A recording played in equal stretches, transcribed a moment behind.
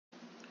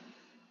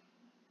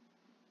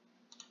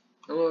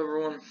Hello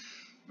everyone.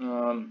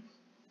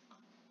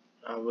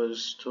 I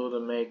was told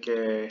to make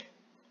a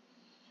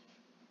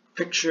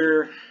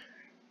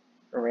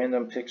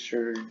random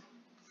picture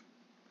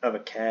of a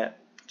cat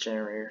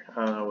generator.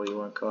 I don't know what you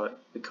want to call it.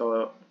 We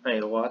call it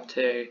a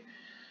latte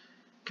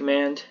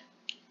command.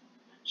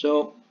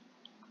 So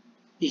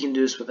you can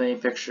do this with any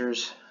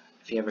pictures.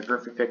 If you have a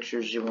group of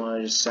pictures you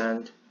want to just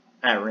send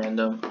at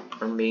random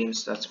or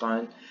memes, that's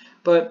fine.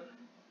 But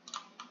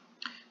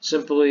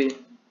simply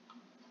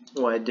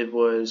what I did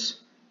was,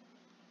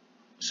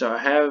 so I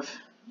have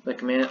the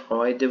command,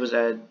 all I did was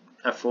add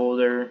a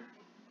folder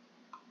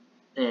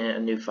and a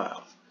new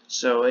file.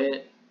 So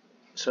in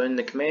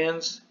the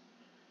commands,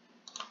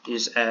 you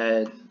just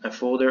add a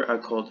folder. I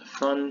called it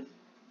fun,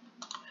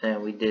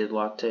 and we did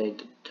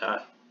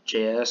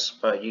latte.js,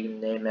 but you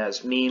can name it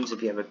as memes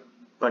if you have a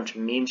bunch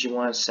of memes you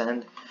want to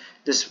send.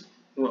 This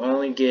will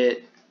only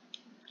get,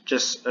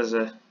 just as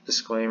a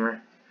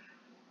disclaimer,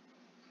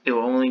 it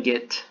will only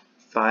get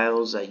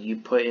files that you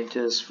put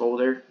into this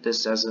folder.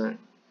 This doesn't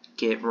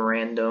get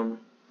random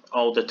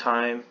all the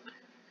time.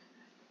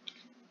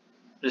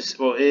 This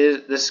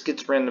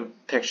gets random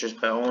pictures,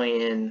 but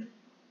only in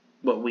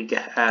what we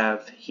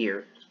have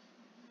here.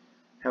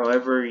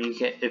 However, you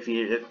can,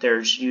 if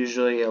there's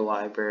usually a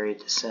library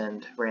to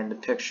send random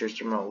pictures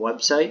from a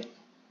website,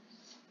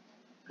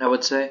 I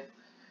would say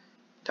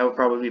that would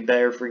probably be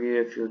better for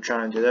you if you're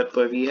trying to do that.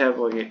 But if you have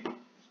like a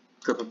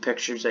group of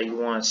pictures that you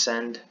want to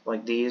send,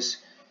 like these,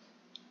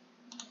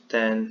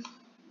 then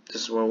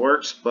this is what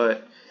works.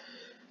 But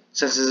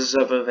since this is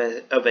of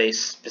a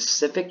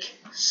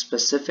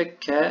specific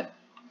cat,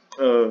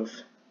 of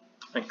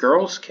a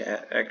girl's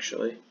cat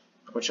actually,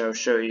 which I'll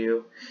show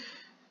you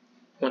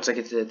once I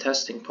get to the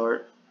testing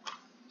part,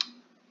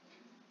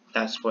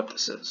 that's what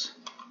this is.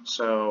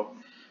 So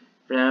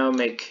for now,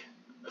 make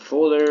a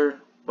folder,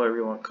 whatever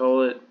you want to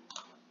call it,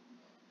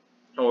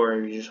 or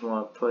you just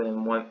want to put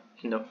in one,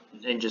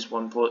 in just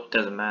one folder,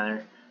 doesn't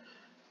matter.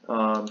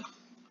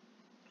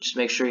 Just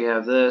make sure you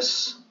have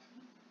this.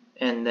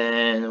 And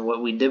then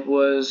what we did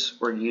was,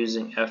 we're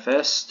using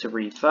fs to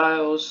read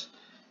files,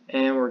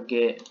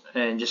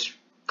 and just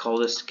call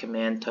this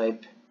command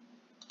type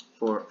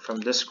from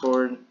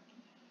Discord.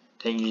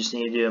 Then you just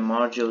need to do a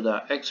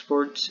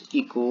module.exports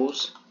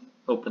equals,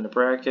 open the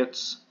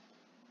brackets,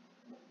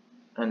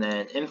 and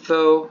then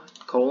info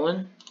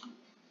colon,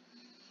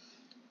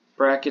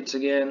 brackets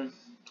again,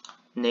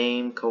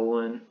 name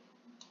colon,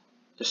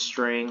 the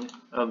string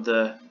of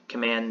the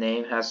command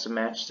name has to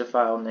match the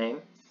file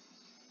name,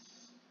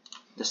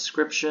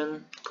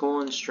 description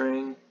colon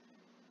string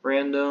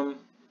random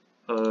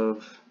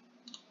of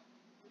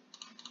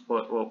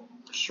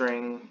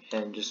string,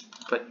 and just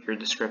put your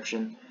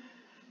description,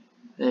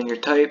 and your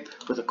type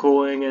with a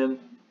colon in.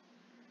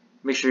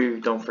 Make sure you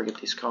don't forget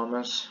these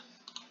commas.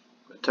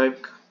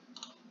 Type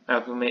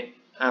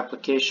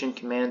application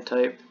command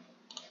type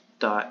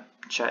dot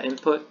chat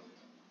input.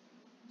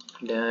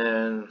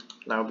 Then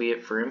that'll be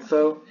it for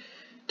info.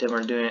 Then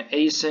we're doing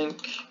async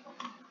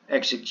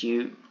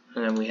execute,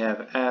 and then we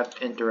have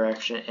app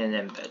interaction and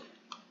embed.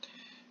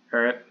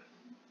 Alright,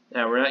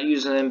 now we're not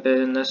using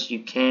embed in this.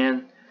 You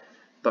can,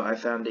 but I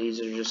found it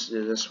easier just to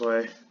do this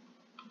way,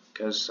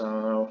 because I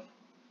don't know,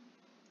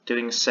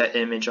 doing set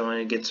image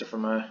only gets it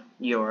from a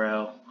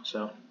URL.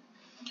 So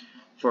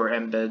for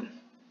embed,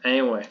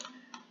 anyway,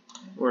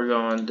 we're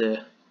going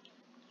to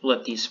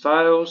let these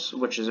files,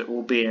 which is, it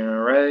will be an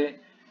array,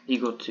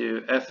 equal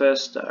to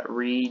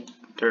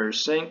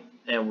fs.read_sync,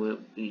 and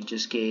we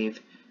just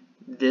gave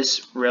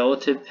this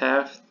relative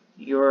path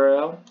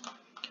URL.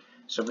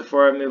 So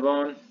before I move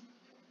on,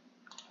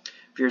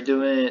 if you're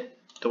doing it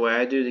the way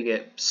I do to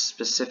get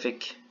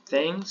specific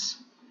things,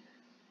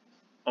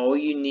 all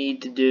you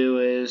need to do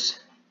is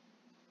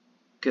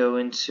go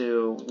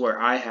into where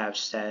I have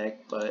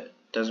static, but it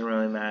doesn't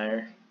really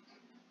matter,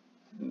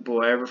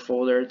 whatever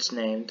folder it's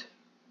named,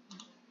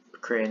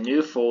 create a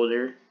new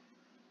folder,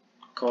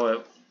 call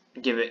it,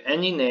 give it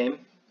any name,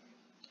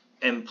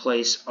 and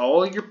place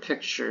all your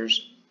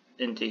pictures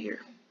into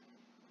here.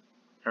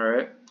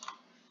 Alright,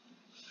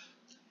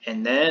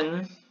 and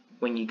then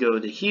when you go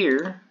to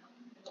here,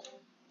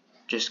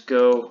 just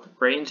go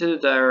right into the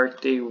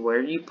directory where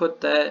you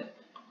put that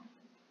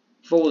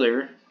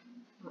folder,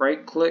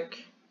 right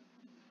click,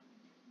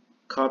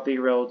 copy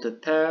relative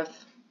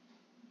path,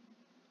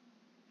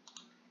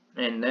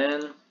 and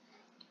then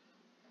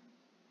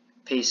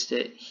paste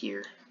it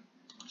here.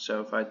 So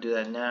if I do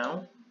that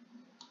now,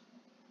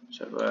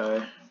 so if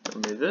I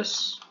remove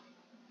this,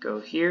 go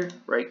here,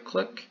 right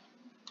click,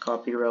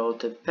 copy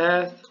relative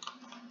path,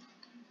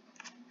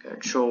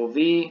 Control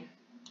V.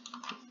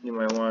 You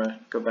might want to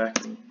go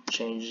back and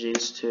change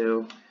these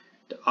to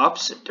the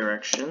opposite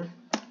direction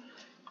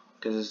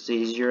because it's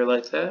easier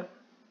like that,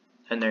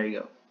 and there you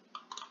go.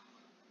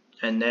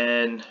 And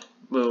then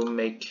we'll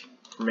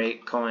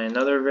calling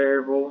another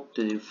variable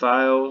to do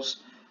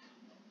files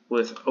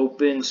with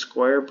open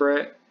square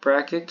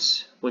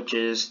brackets, which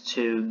is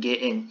to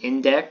get an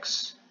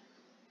index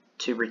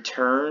to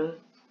return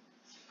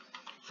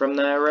from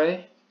that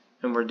array,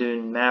 and we're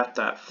doing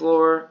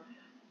math.floor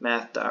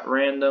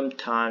math.random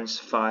times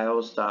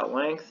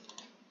files.length.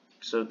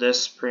 So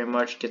this pretty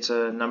much gets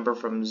a number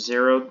from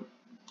 0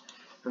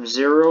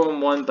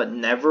 and 1, but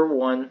never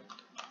 1,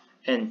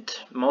 and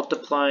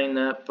multiplying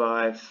that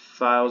by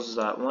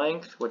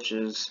files.length, which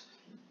is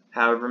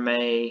however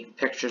many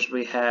pictures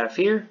we have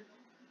here,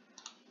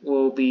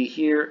 will be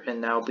here,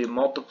 and that will be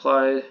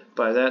multiplied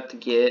by that to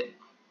get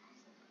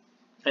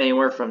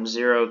anywhere from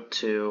 0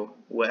 to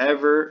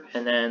whatever,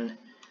 and then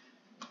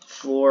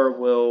floor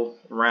will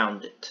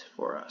round it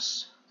for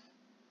us.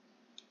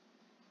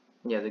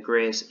 Yeah, the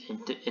gray is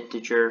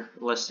integer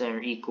less than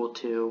or equal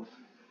to,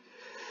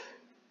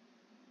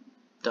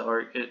 the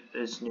art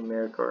is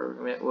numeric or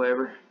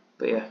whatever,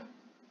 but yeah.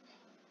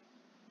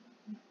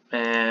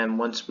 And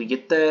once we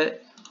get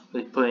that,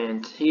 we put it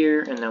into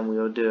here, and then we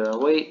will do a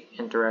wait,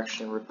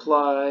 interaction,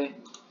 reply,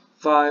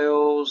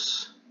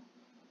 files.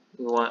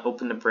 We want to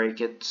open the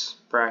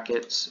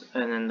brackets,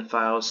 and then the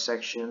files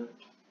section,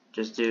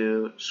 just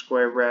do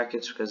square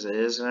brackets because it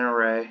is an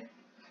array,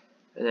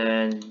 and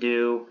then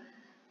do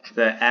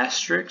the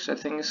asterisk, I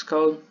think it's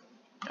called.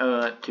 I'm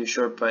not too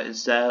sure, but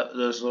it's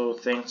those little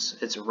things.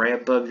 It's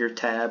right above your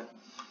tab.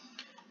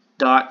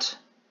 Dot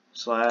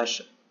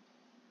slash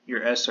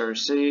your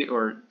src,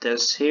 or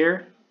this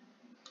here,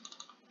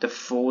 the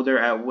folder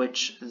at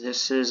which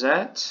this is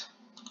at,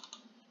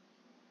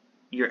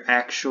 your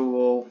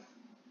actual,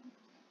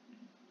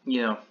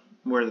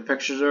 where the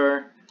pictures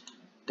are.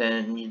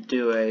 Then you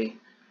do a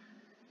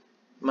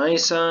money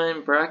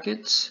sign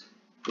brackets,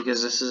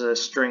 because this is a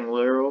string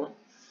literal,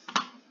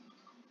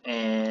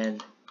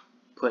 and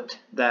put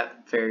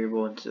that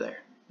variable into there.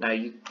 Now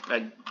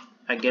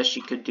I guess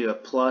you could do a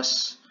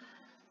plus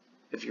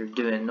if you're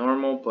doing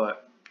normal,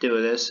 but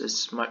do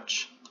this,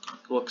 looks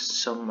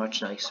so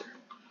much nicer.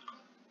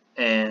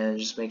 And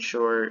just make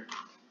sure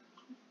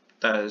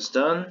that is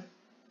done.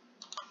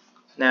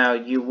 Now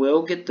you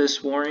will get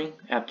this warning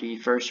after you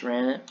first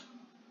ran it,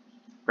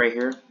 right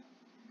here.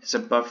 It's a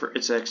buffer,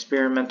 it's an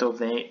experimental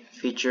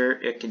feature,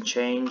 it can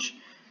change.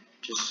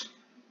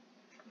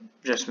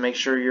 Just make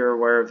sure you're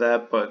aware of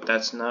that, but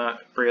that's not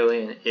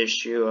really an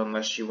issue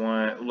unless you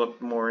want to look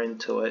more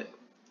into it.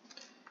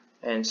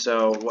 And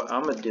so what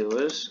I'm going to do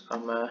is,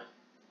 I'm going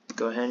to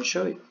go ahead and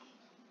show you.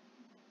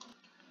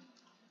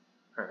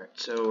 Alright,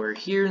 so we're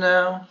here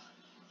now,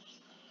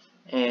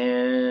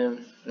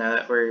 and now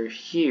that we're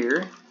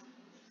here,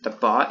 the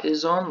bot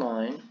is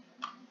online.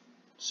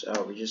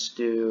 So we just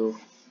do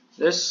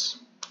this,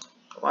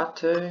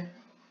 latte,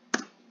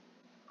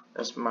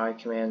 that's my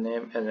command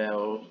name, and then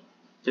I'll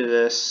do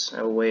this.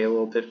 I'll wait a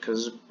little bit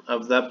because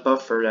of that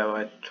buffer that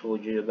I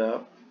told you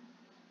about,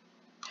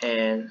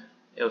 and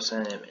it'll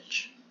send an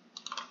image.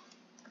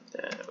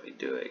 Then we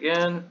do it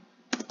again.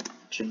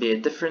 Should be a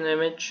different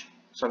image.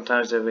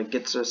 Sometimes if it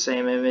gets the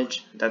same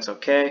image, that's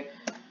okay.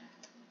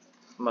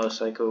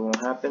 Most likely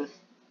won't happen.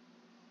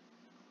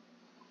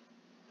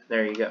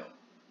 There you go.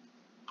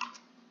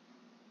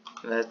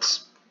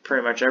 That's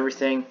pretty much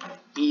everything.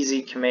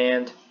 Easy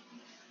command.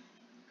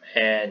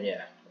 And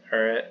yeah,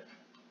 alright.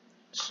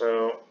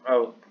 So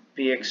I'll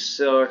be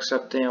still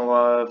accepting a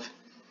lot of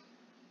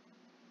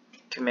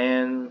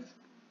commands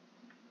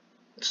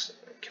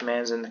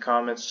in the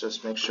comments.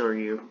 Just make sure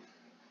you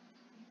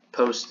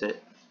post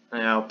it,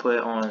 and I'll put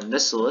it on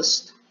this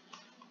list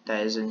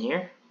that is in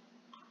here.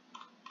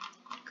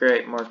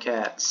 Great, more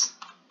cats.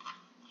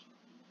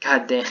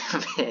 God damn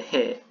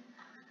it.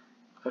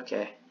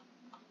 Okay.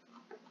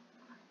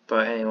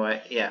 But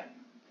anyway, yeah.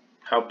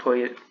 I'll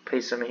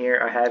paste them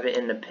here. I have it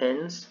in the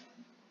pins.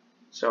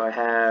 So I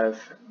have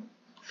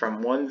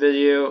from one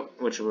video,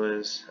 which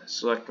was a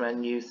select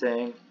menu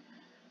thing,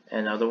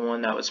 and another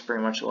one that was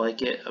pretty much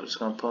like it. I was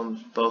going to put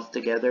them both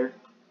together.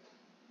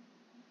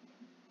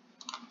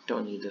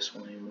 Don't need this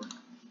one anymore.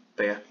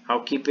 But yeah,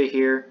 I'll keep it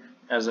here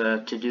as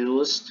a to-do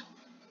list.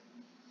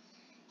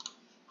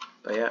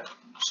 But yeah,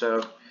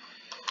 so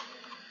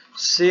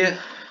see ya.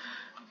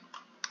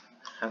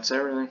 That's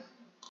everything.